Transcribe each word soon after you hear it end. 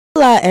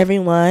Hola,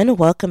 everyone.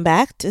 Welcome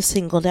back to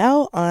Singled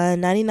Out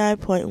on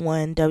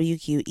 99.1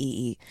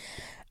 WQEE.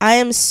 I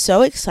am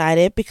so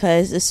excited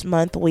because this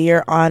month we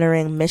are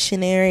honoring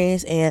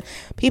missionaries and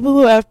people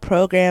who have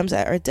programs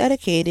that are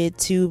dedicated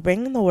to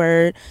bringing the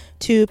word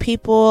to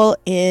people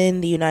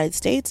in the United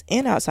States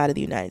and outside of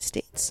the United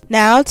States.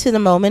 Now to the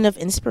moment of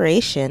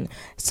inspiration.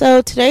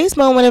 So today's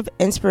moment of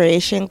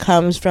inspiration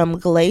comes from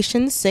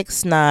Galatians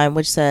 6:9,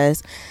 which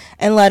says,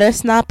 "And let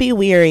us not be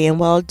weary in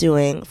well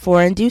doing,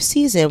 for in due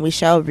season we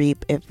shall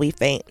reap if we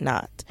faint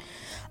not."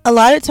 A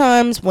lot of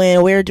times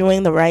when we're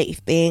doing the right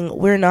thing,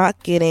 we're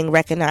not getting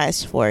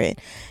recognized for it.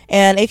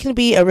 And it can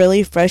be a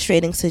really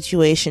frustrating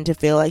situation to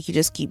feel like you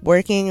just keep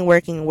working and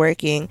working and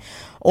working,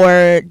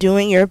 or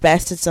doing your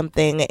best at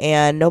something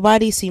and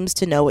nobody seems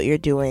to know what you're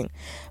doing.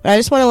 But I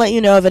just want to let you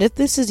know that if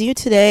this is you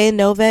today,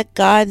 know that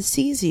God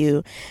sees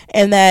you,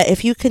 and that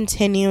if you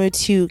continue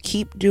to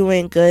keep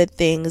doing good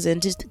things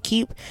and just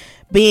keep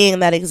being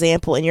that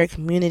example in your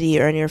community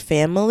or in your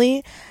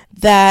family,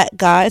 that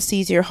God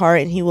sees your heart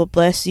and He will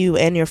bless you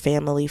and your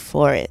family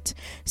for it.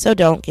 So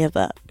don't give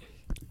up.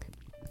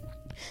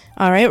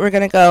 All right, we're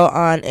going to go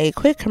on a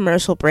quick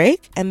commercial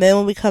break, and then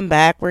when we come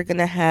back, we're going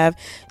to have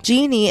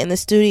Jeanne in the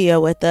studio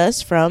with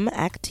us from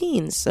Act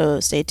Teens, so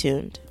stay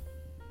tuned.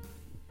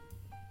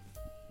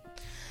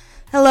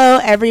 Hello,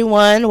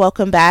 everyone.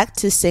 Welcome back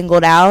to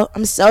Singled Out.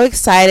 I'm so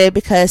excited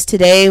because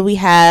today we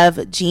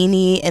have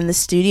Jeanne in the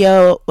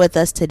studio with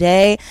us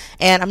today,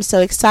 and I'm so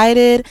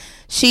excited.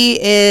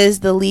 She is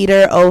the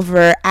leader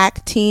over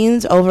Act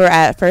Teens over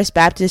at First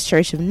Baptist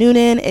Church of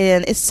Newnan,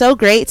 and it's so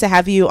great to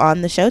have you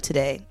on the show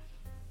today.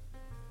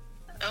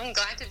 I'm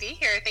glad to be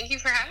here. Thank you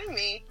for having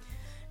me.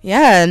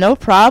 Yeah, no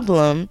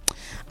problem.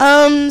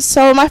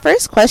 So my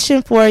first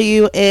question for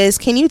you is,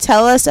 can you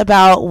tell us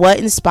about what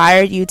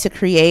inspired you to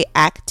create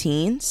Act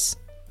Teens?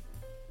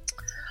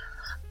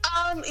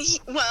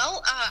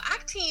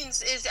 Act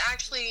Teens is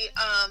actually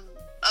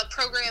a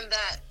program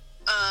that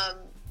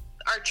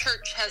our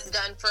church has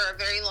done for a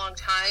very long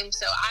time.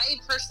 So I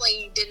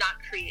personally did not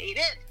create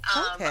it.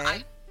 Okay.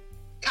 I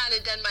kind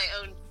of done my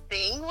own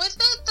thing with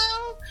it,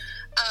 though.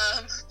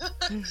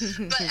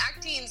 But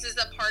Act Teens is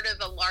a part of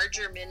a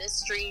larger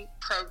ministry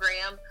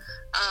program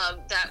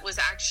that was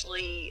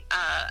actually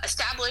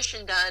established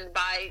and done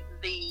by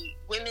the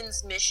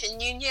Women's Mission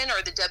Union,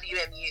 or the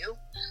WMU.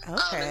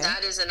 Okay. And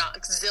that is an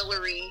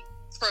auxiliary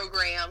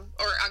program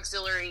or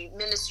auxiliary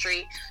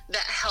ministry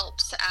that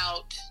helps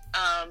out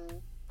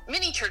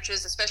many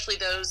churches, especially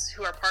those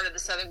who are part of the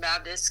Southern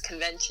Baptist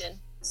Convention.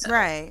 So,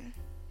 right.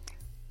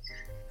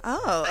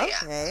 Oh,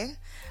 okay. Yeah.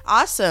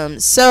 Awesome.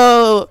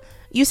 So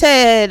you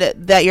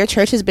said that your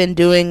church has been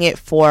doing it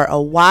for a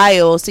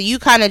while, so you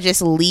kind of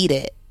just lead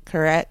it,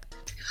 correct?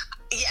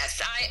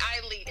 Yes,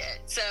 I lead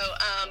it. So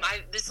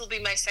this will be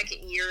my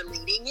second year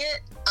leading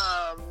it.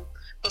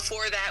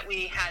 Before that,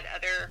 we had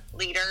other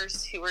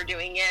leaders who were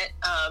doing it.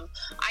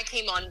 I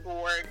came on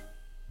board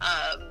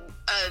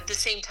the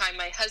same time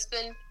my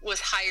husband was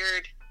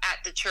hired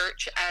at the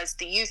church as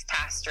the youth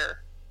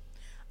pastor.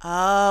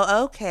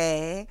 Oh,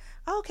 okay.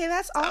 Okay,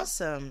 that's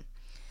awesome.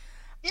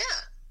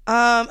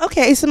 Yeah.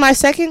 Okay, so my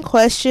second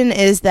question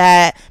is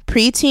that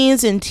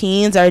preteens and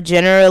teens are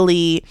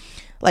generally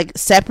like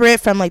separate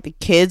from like the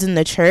kids in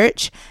the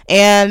church,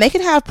 and they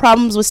can have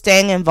problems with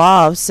staying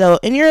involved. So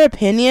in your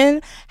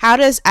opinion, how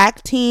does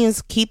Act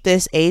Teens keep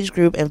this age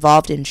group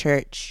involved in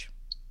church?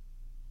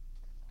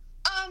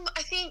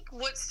 I think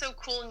what's so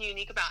cool and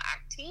unique about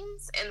Act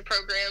Teens and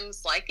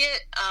programs like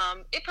it,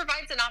 it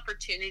provides an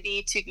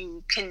opportunity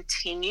to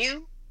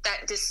continue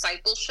that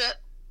discipleship,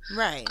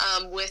 right,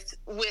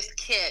 with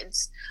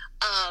kids.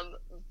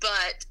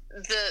 But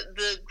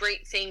the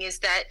great thing is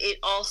that it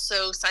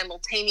also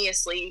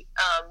simultaneously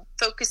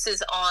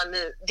focuses on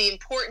the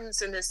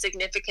importance and the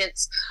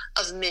significance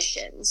of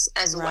missions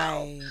as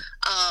well.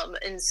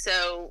 And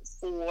so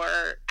for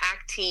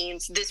Act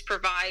Teens, this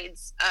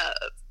provides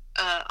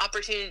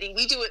opportunity.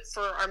 We do it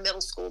for our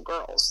middle school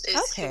girls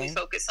is who we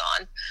focus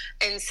on.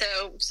 And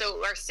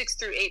so our 6th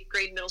through 8th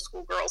grade middle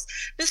school girls,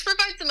 this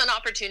provides them an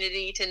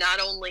opportunity to not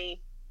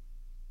only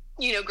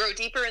grow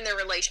deeper in their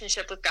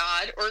relationship with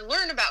God or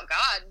learn about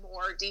God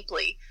more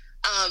deeply.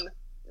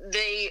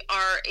 They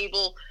are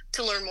able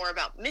to learn more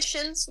about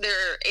missions.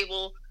 They're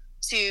able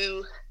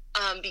to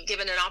be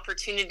given an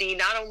opportunity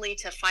not only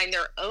to find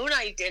their own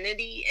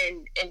identity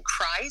in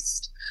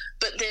Christ,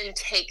 but then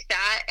take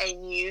that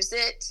and use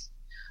it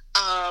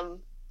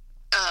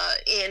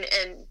in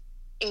an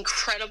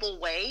incredible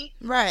way.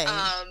 Right.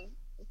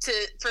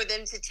 For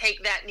them to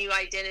take that new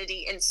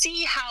identity and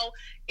see how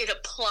it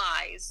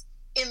applies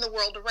in the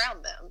world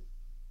around them.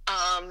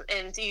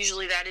 And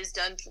usually that is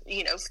done,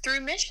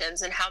 through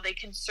missions and how they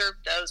can serve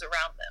those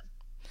around them.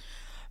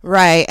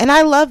 Right. And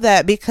I love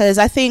that because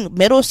I think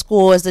middle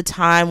school is the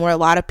time where a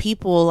lot of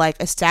people like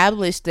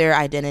establish their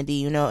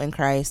identity, in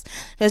Christ.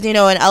 Because, in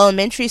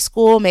elementary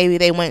school, maybe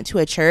they went to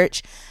a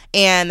church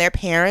and their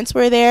parents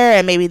were there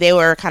and maybe they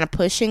were kind of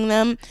pushing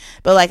them.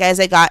 But like as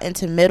they got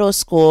into middle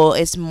school,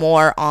 it's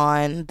more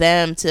on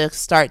them to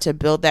start to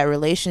build that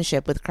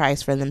relationship with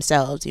Christ for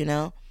themselves,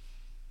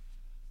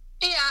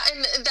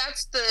 And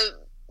that's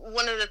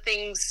one of the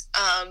things,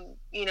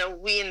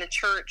 we in the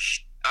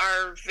church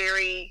are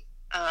very,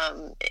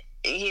 are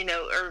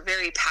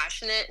very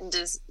passionate and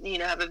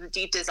have a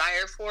deep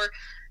desire for,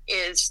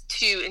 is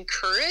to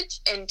encourage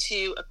and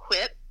to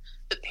equip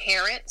the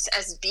parents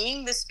as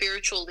being the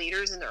spiritual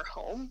leaders in their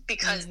home,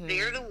 because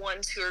they're the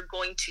ones who are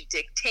going to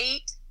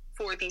dictate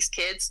for these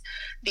kids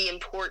the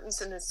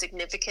importance and the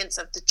significance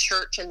of the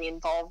church and the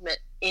involvement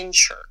in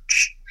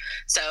church.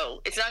 So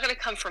it's not going to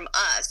come from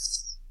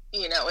us,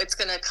 it's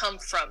going to come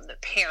from the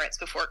parents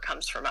before it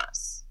comes from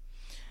us.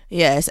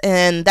 Yes,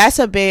 and that's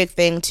a big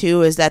thing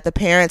too, is that the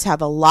parents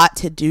have a lot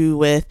to do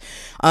with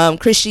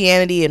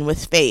Christianity and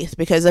with faith,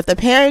 because if the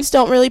parents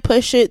don't really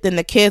push it, then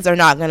the kids are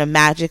not going to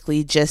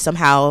magically just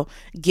somehow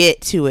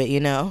get to it,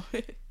 Yeah.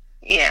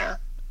 Yeah,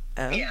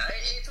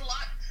 it's a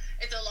lot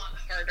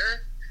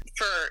harder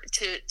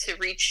to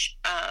reach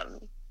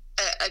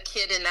a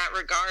kid in that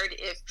regard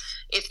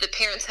if the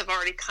parents have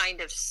already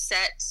kind of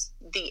set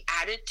the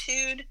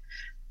attitude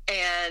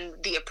and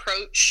the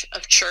approach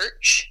of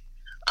church.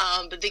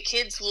 But the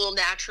kids will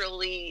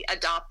naturally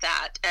adopt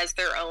that as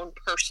their own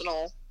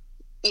personal,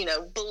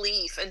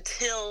 belief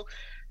until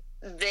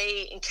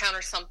they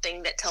encounter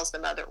something that tells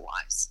them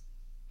otherwise.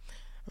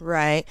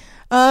 Right.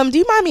 Do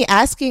you mind me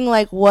asking,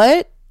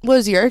 what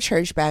was your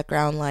church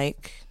background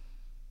like?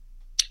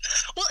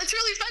 Well, it's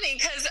really funny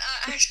because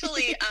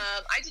actually,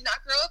 I did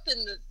not grow up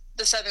in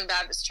the Southern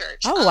Baptist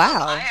Church. Oh,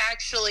 wow. I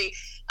actually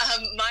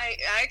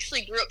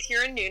grew up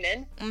here in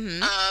Newnan.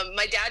 Mm-hmm.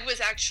 My dad was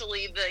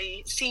actually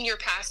the senior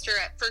pastor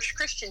at First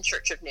Christian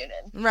Church of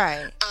Newnan.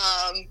 Right.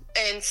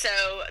 And so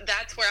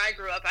that's where I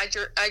grew up. I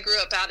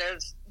grew up out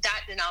of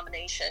that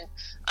denomination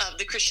of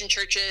the Christian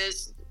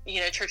churches,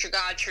 Church of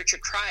God, Church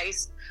of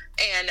Christ.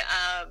 And,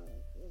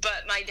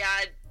 but my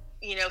dad,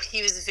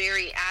 he was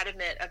very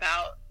adamant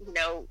about,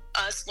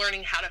 us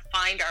learning how to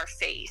find our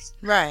faith.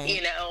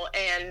 Right.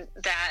 And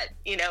that,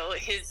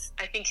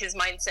 I think his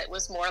mindset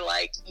was more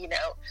like,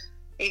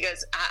 he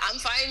goes, I'm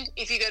fine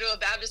if you go to a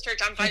Baptist church.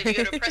 I'm fine if you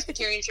go to a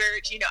Presbyterian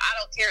church. I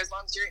don't care as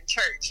long as you're in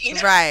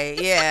church. Right.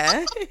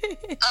 Yeah.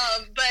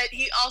 But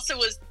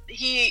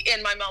he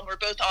and my mom were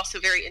both also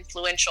very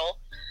influential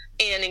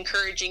in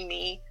encouraging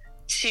me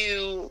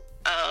to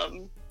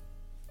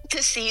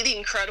see the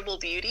incredible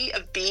beauty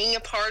of being a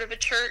part of a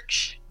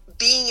church,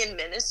 being in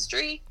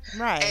ministry.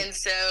 Right. And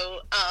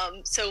so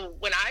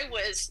when I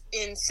was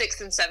in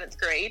 6th and 7th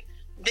grade,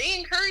 they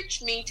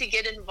encouraged me to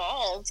get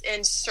involved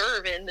and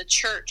serve in the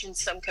church in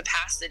some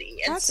capacity.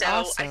 And that's so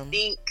awesome.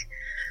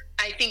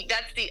 I think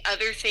that's the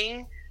other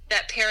thing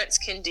that parents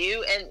can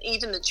do, and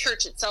even the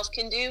church itself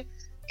can do,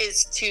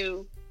 is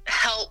to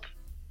help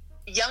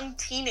young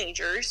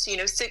teenagers,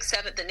 6th,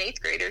 7th, and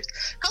 8th graders,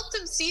 help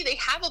them see they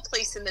have a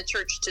place in the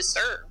church to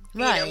serve.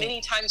 Right.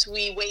 Many times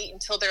we wait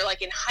until they're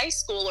like in high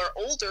school or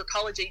older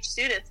college age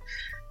students.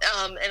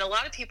 And a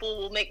lot of people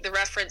will make the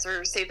reference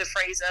or say the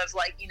phrase of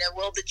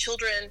well, the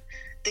children,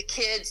 the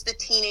kids, the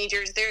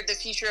teenagers, they're the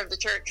future of the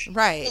church.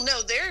 Right. Well,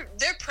 no,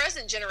 they're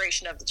present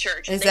generation of the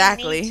church. And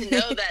exactly. They need to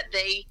know that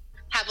they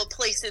have a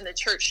place in the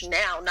church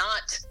now,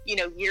 not,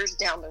 years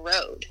down the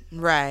road.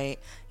 Right.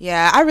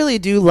 Yeah, I really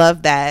do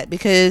love that,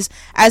 because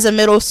as a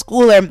middle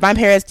schooler, my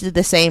parents did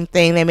the same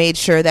thing. They made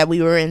sure that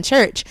we were in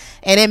church,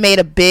 and it made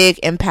a big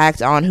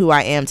impact on who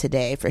I am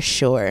today, for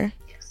sure.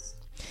 Yes.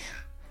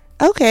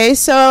 Okay,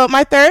 so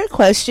my third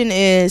question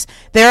is,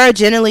 there are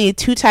generally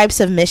two types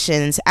of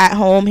missions, at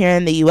home here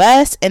in the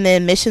U.S. and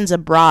then missions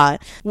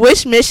abroad.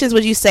 Which missions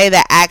would you say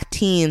that ACT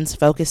Teens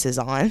focuses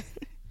on?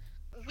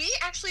 We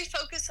actually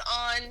focus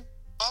on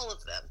all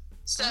of them.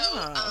 So,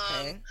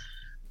 okay.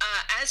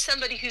 As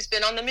somebody who's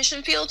been on the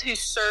mission field, who's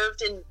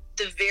served in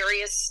the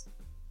various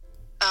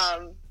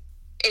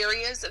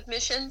areas of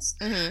missions,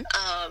 mm-hmm.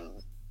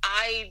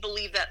 I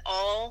believe that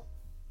all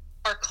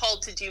are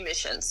called to do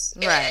missions.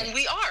 Right. And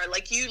we are.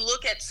 You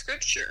look at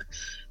Scripture,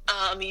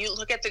 you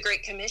look at the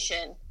Great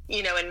Commission,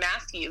 in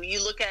Matthew,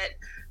 you look at,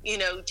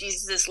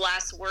 Jesus'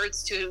 last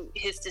words to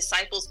his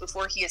disciples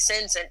before he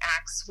ascends in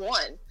Acts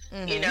 1.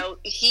 Mm-hmm.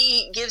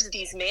 He gives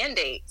these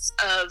mandates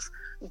of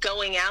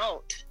going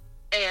out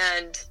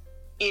and,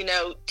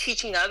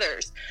 teaching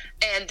others.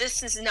 And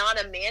this is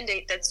not a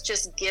mandate that's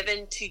just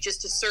given to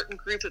just a certain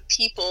group of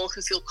people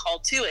who feel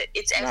called to it.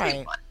 It's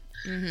everyone. Right.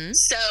 Mm-hmm.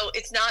 So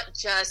it's not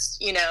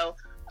just,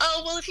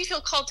 oh, well, if you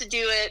feel called to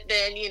do it,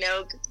 then,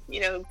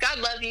 God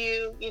love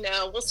you,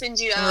 we'll send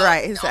you out.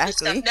 Right,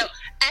 exactly. No,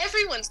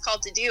 everyone's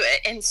called to do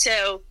it. And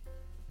so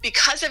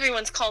because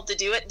everyone's called to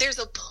do it, there's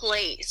a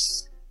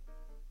place,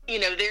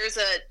 there's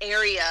an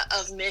area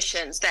of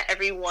missions that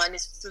everyone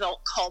is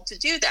felt called to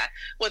do that,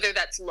 whether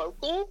that's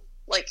local,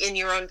 like in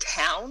your own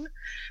town,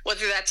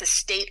 whether that's a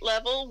state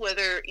level,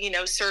 whether,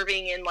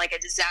 serving in a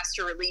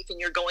disaster relief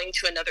and you're going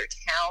to another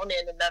town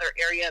in another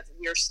area of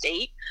your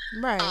state.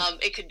 Right.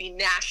 It could be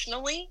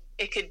nationally.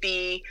 It could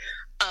be,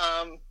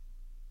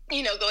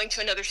 going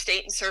to another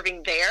state and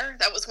serving there.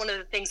 That was one of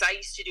the things I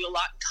used to do a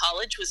lot in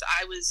college, was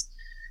I was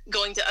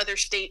going to other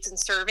states and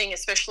serving,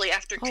 especially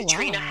after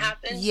Katrina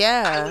happened.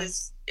 Yeah.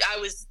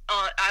 I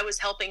was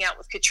helping out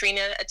with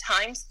Katrina at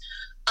times.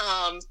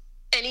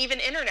 and even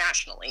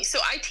internationally. So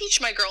I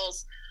teach my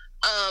girls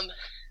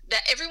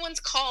that everyone's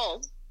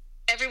called.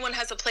 Everyone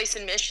has a place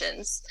in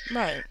missions.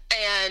 Right.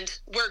 And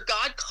where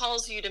God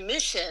calls you to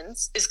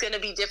missions is going to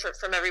be different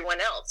from everyone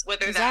else,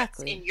 whether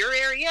Exactly. that's in your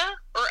area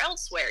or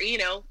elsewhere. You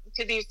know, it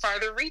could be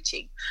farther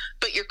reaching,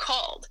 but you're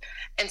called.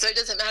 And so it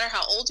doesn't matter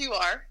how old you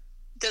are.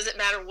 It doesn't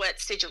matter what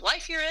stage of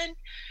life you're in.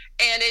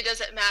 And it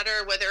doesn't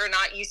matter whether or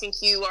not you think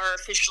you are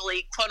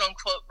officially, quote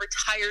unquote,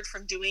 retired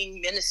from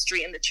doing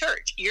ministry in the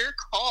church. You're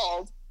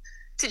called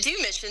to do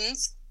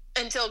missions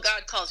until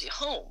God calls you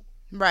home.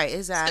 Right,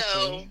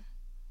 exactly.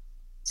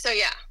 So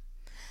yeah.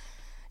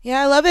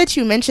 Yeah, I love that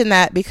you mentioned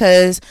that,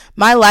 because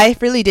my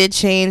life really did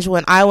change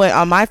when I went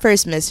on my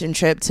first mission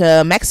trip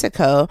to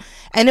Mexico,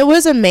 and it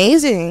was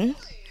amazing.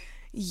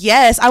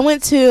 Yes, I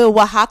went to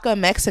Oaxaca,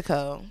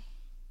 Mexico.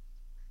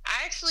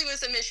 I actually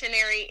was a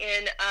missionary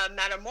in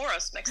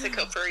Matamoros,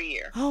 Mexico for a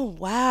year. Oh,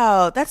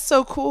 wow. That's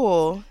so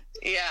cool.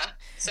 Yeah.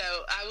 So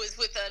I was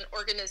with an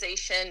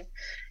organization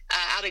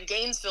out of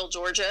Gainesville,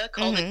 Georgia,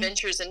 called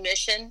Adventures in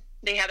Mission.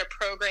 They had a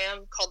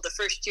program called the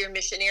First Year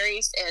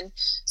Missionaries. And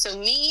so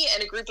me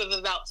and a group of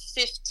about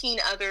 15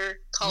 other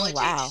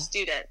college-age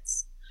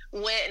students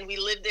went, and we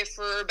lived there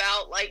for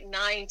about like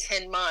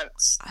 9-10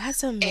 months.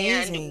 That's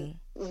amazing.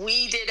 And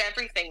we did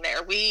everything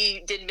there.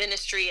 We did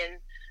ministry in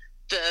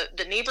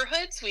the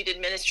neighborhoods. We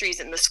did ministries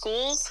in the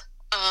schools,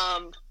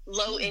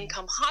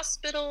 low-income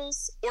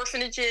hospitals,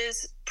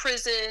 orphanages,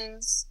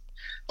 prisons.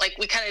 Like,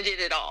 we kind of did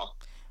it all.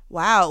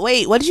 Wow.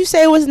 Wait, what did you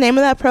say was the name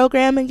of that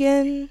program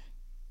again?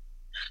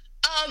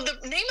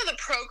 The name of the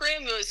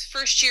program was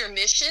First Year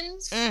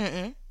Missions.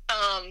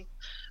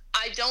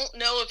 I don't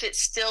know if it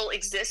still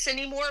exists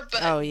anymore,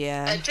 but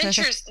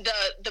Adventures,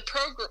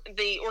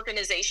 the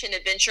organization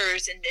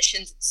Adventures in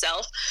Missions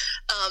itself,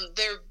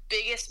 their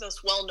biggest,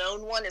 most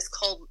well-known one is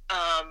called,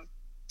 I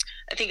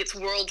think it's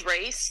World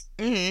Race.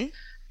 And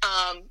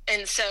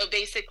so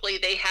basically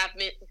they have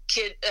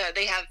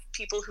they have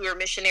people who are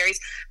missionaries.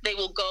 They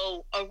will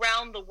go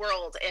around the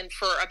world, and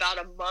for about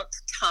a month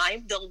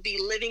time, they'll be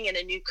living in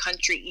a new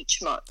country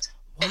each month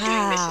and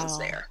doing missions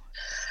there.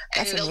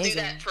 And That's they'll amazing.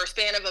 do that for a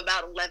span of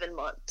about 11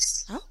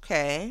 months.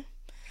 Okay.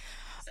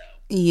 So.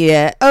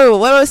 Yeah. Oh,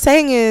 what I was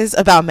saying is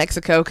about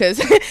Mexico,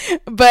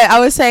 but I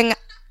was saying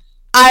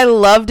I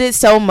loved it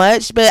so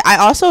much, but I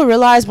also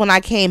realized when I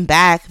came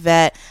back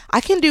that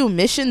I can do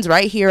missions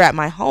right here at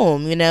my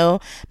home. You know,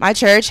 my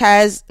church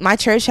has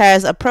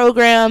a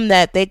program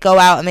that they go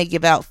out and they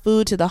give out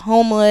food to the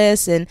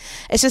homeless, and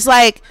it's just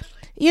like,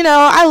 you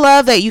know, I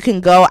love that you can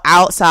go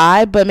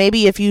outside, but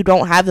maybe if you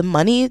don't have the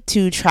money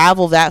to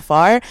travel that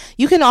far,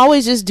 you can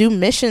always just do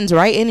missions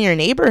right in your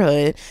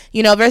neighborhood.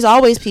 You know, there's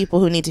always people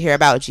who need to hear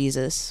about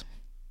Jesus.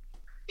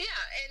 Yeah,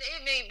 and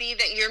it may be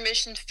that your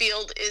mission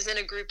field is in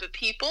a group of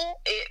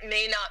people. It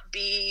may not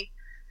be,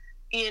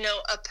 you know,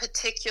 a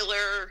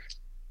particular,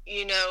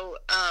 you know,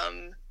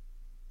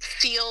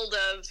 field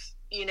of,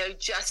 you know,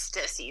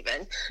 justice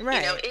even.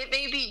 Right. You know, it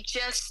may be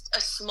just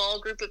a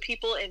small group of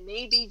people. It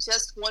may be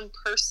just one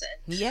person.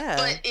 Yeah.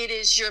 But it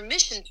is your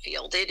mission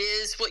field. It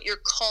is what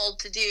you're called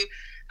to do.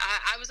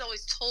 I was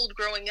always told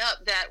growing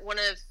up that one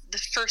of the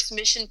first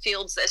mission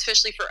fields,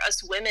 especially for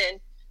us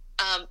women,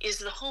 is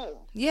the home.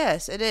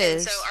 Yes, it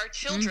is. And so our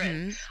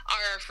children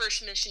are our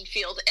first mission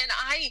field. And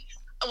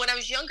when I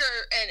was younger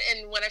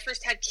and when I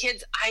first had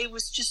kids, I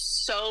was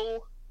just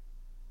so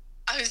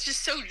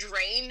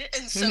drained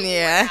and so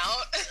worn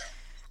out.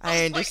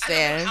 I understand. Like,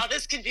 I don't know how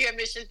this could be a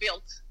mission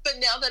field. But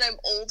now that I'm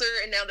older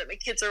and now that my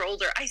kids are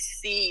older, I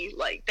see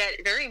like that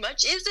very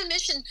much is a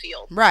mission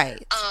field. Right.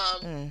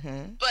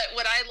 But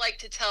what I like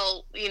to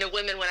tell, you know,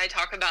 women when I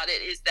talk about it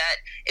is that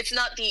it's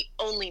not the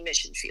only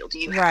mission field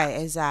you have.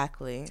 Right,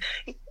 exactly.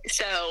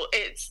 So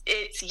it's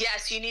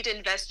yes, you need to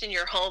invest in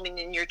your home and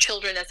in your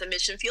children as a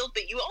mission field,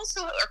 but you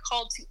also are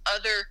called to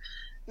other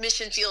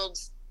mission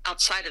fields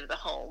outside of the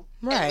home.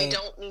 Right. And we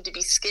don't need to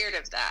be scared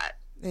of that.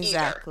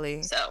 Exactly.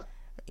 Either. So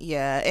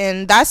yeah,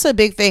 and that's a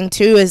big thing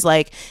too, is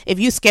like if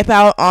you skip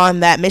out on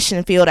that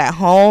mission field at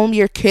home,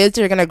 your kids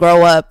are going to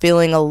grow up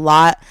feeling a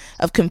lot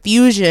of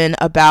confusion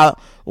about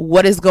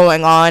what is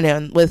going on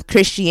and with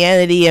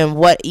Christianity and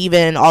what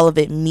even all of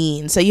it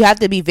means. So you have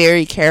to be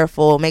very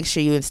careful, make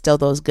sure you instill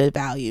those good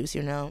values,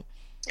 you know.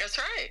 That's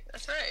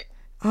right.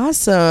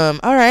 Awesome.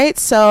 All right,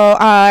 so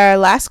our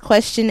last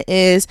question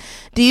is,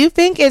 do you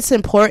think it's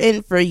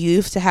important for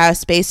youth to have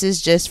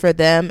spaces just for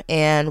them,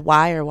 and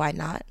why or why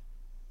not?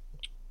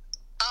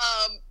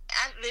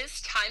 At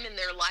this time in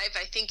their life,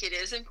 I think it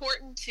is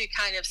important to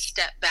kind of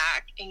step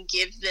back and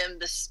give them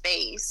the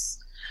space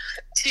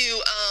to,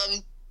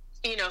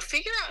 you know,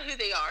 figure out who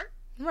they are.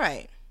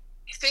 Right.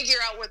 Figure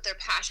out what their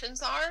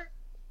passions are.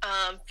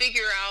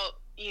 Figure out,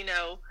 you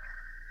know,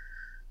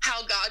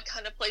 how God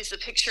kind of plays the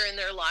picture in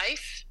their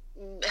life.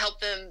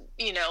 Help them,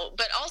 you know,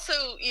 but also,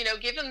 you know,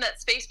 give them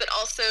that space, but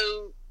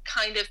also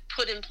kind of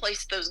put in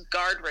place those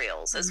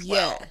guardrails as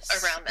well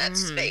around that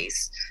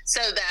space,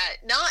 so that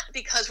not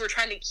because we're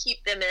trying to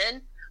keep them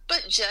in,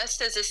 but just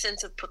as a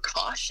sense of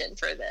precaution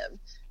for them,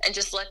 and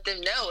just let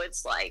them know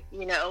it's like,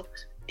 you know,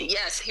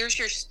 yes, here's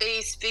your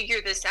space,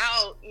 figure this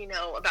out,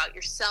 about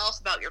yourself,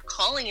 about your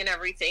calling and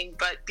everything,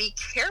 but be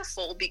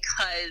careful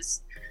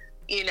because,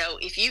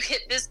 if you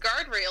hit this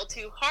guardrail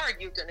too hard,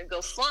 you're going to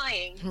go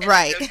flying. And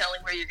right. there's no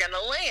telling where you're going to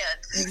land.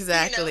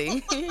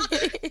 Exactly.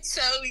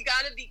 So you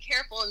got to be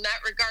careful in that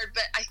regard.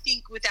 But I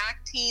think with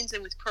ACT Teens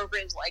and with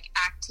programs like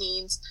ACT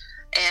Teens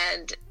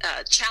and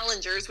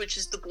Challengers, which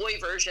is the boy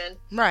version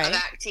of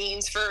ACT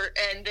Teens,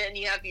 and then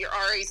you have your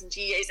RAs and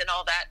GAs and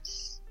all that,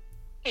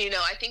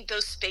 I think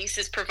those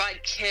spaces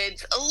provide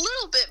kids a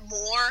little bit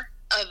more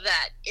of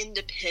that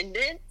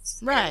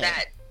independence, and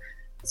that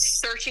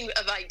searching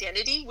of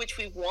identity, which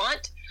we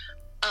want,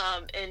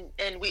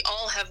 and we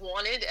all have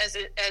wanted as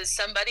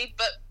somebody,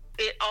 but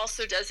it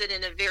also does it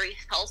in a very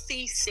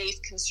healthy,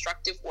 safe,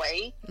 constructive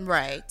way,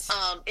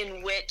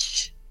 in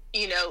which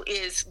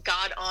is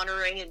God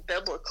honoring and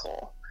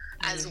biblical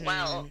as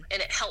well,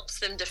 and it helps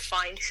them to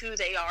find who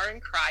they are in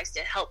Christ.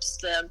 It helps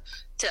them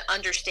to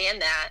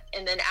understand that,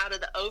 and then out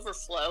of the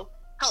overflow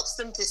helps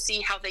them to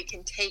see how they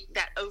can take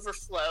that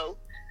overflow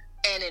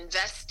and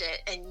invest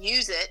it and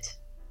use it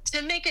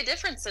to make a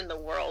difference in the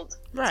world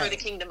for the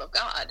kingdom of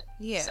God.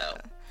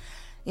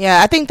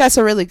 Yeah, I think that's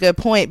a really good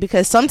point,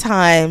 because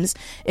sometimes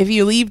if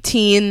you leave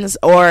teens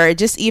or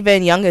just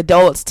even young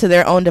adults to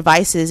their own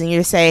devices and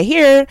you say,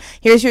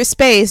 here's your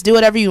space, do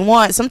whatever you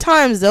want,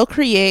 sometimes they'll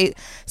create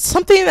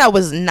something that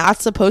was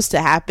not supposed to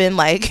happen.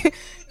 Like,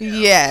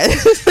 being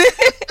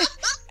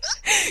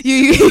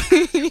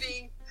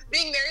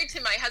married to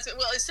my husband.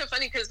 Well, it's so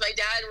funny because my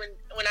dad,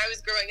 when I was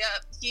growing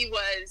up, he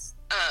was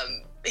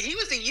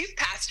a youth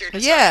pastor to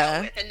start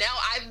out with, and now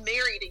I've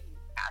married a youth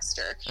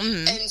pastor.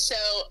 And so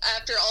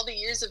after all the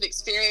years of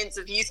experience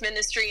of youth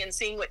ministry and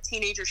seeing what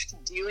teenagers can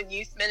do in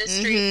youth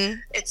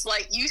ministry, it's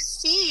like you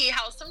see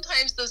how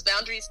sometimes those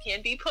boundaries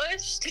can be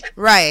pushed. Some of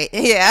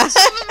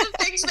the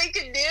things they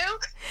can do,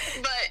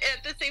 but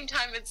at the same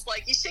time, it's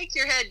like you shake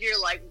your head,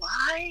 you're like,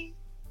 why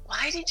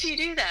did you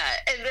do that?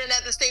 And then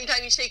at the same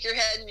time, you shake your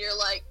head and you're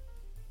like,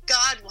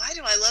 God, why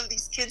do I love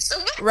these kids so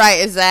much?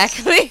 Right,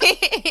 exactly.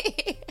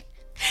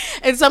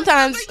 And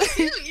sometimes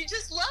you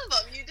just love them.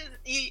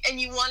 And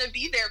you want to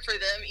be there for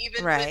them,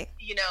 even with,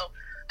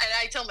 and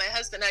I tell my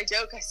husband, I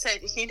joke, I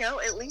said,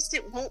 at least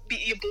it won't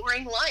be a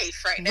boring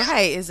life right now.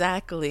 Right,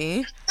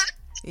 exactly.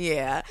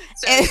 Yeah.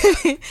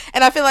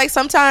 And I feel like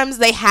sometimes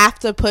they have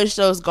to push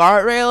those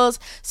guardrails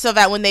so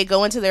that when they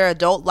go into their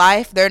adult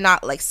life, they're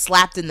not like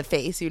slapped in the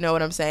face. You know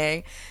what I'm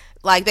saying?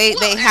 Like they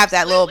have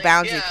that little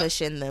boundary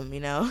push in them,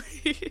 Yeah.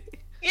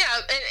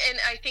 And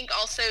I think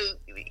also,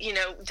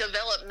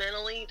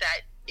 developmentally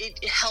that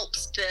it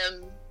helps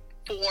them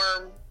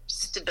form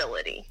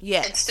stability.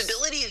 Yes. And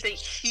stability is a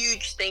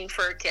huge thing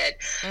for a kid.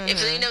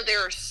 If they know there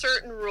are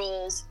certain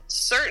rules,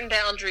 certain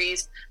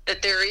boundaries,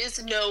 that there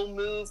is no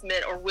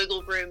movement or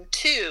wiggle room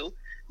to,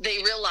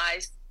 they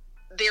realize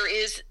there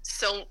is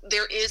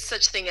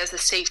such thing as a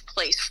safe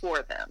place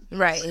for them.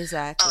 Right,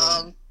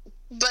 exactly.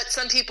 But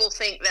some people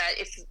think that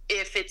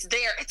if it's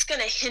there, it's going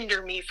to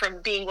hinder me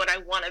from being what I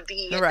want to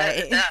be, and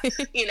and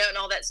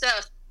all that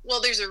stuff. Well,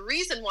 there's a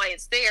reason why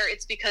it's there.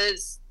 It's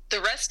because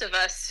the rest of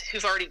us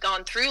who've already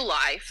gone through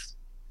life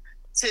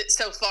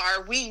so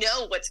far, we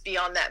know what's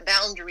beyond that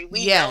boundary.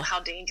 We know how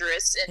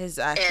dangerous and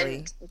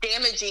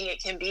damaging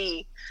it can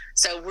be.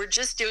 So we're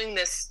just doing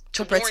this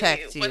to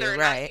protect you. Whether or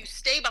not you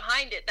stay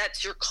behind it,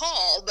 that's your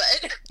call.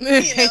 But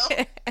it's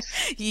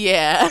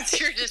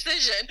your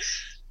decision.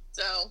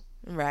 So.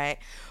 Right.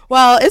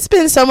 Well, it's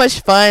been so much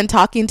fun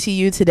talking to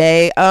you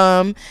today.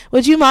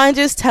 Would you mind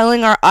just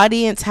telling our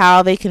audience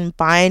how they can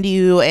find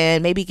you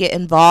and maybe get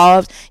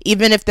involved,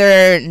 even if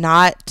they're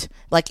not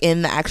like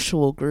in the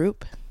actual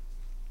group?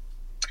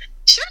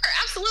 Sure,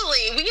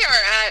 absolutely. We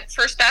are at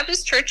First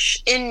Baptist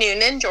Church in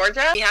Noonan,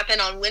 Georgia. We happen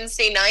on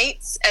Wednesday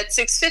nights at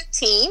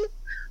 6:15,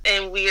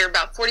 and we are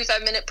about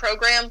 45-minute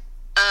program.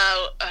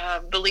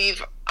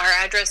 Believe our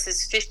address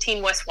is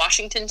 15 West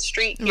Washington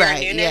Street here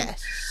in Noonan.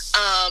 Yes.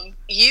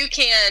 You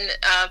can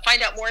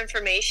find out more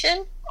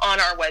information on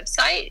our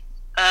website.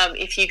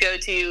 If you go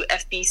to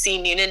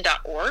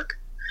fbcnoonan.org,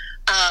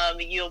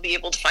 you'll be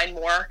able to find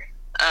more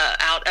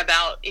out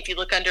about, if you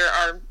look under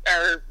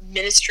our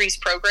ministries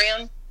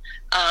program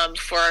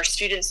for our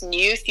students and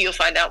youth, you'll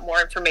find out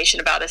more information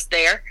about us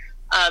there.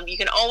 You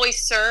can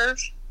always serve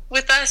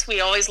with us.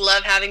 We always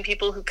love having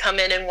people who come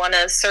in and want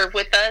to serve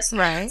with us.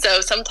 Right. So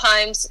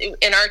sometimes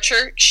in our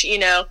church,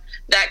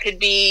 that could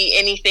be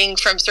anything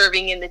from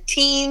serving in the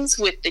teens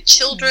with the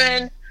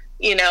children,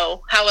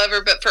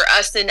 however, but for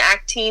us in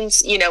ACT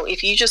Teens,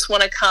 if you just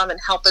want to come and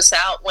help us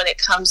out when it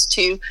comes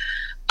to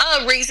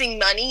raising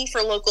money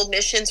for local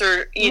missions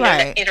or,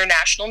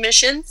 international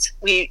missions,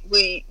 we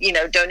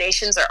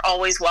donations are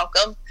always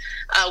welcome.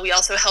 We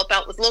also help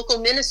out with local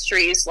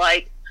ministries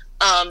like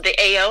the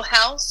AO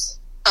House,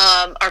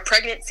 our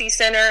pregnancy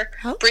center,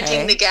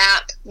 Bridging the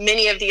Gap,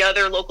 many of the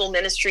other local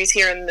ministries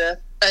here in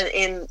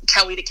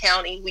Coweta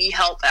County. We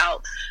help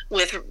out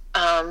with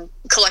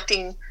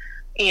collecting,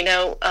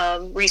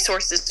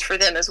 resources for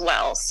them as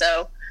well.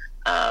 So,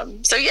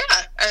 Awesome.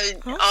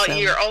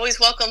 you're always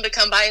welcome to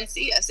come by and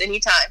see us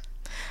anytime.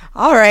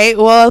 All right.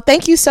 Well,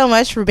 thank you so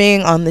much for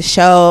being on the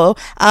show.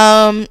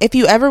 If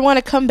you ever want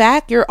to come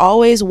back, you're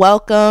always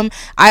welcome.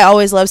 I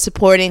always love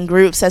supporting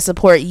groups that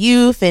support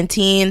youth and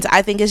teens.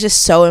 I think it's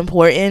just so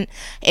important,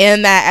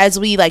 and that as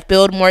we like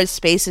build more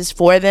spaces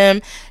for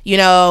them,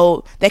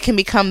 they can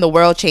become the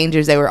world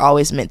changers they were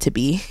always meant to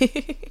be.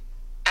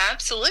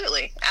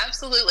 Absolutely.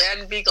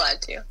 I'd be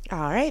glad to.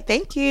 All right.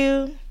 Thank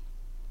you.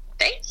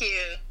 Thank you.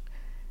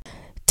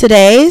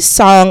 Today's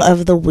song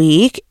of the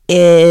week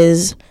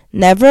is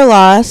Never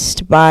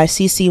Lost by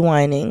CeCe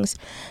Winans.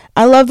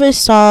 I love this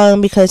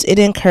song because it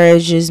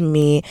encourages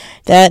me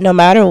that no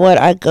matter what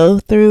I go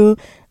through,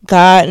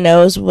 God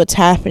knows what's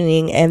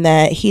happening and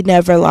that He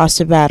never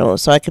lost a battle,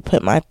 so I can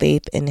put my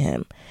faith in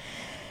Him.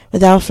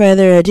 Without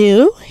further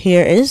ado,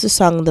 here is the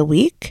song of the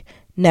week,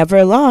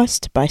 Never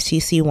Lost by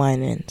CeCe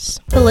Winans.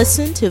 To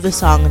listen to the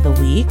song of the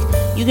week,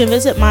 you can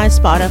visit my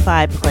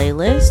Spotify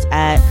playlist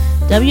at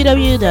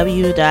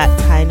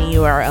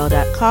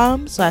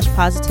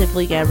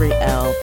www.tinyurl.com/positivelygabrielle.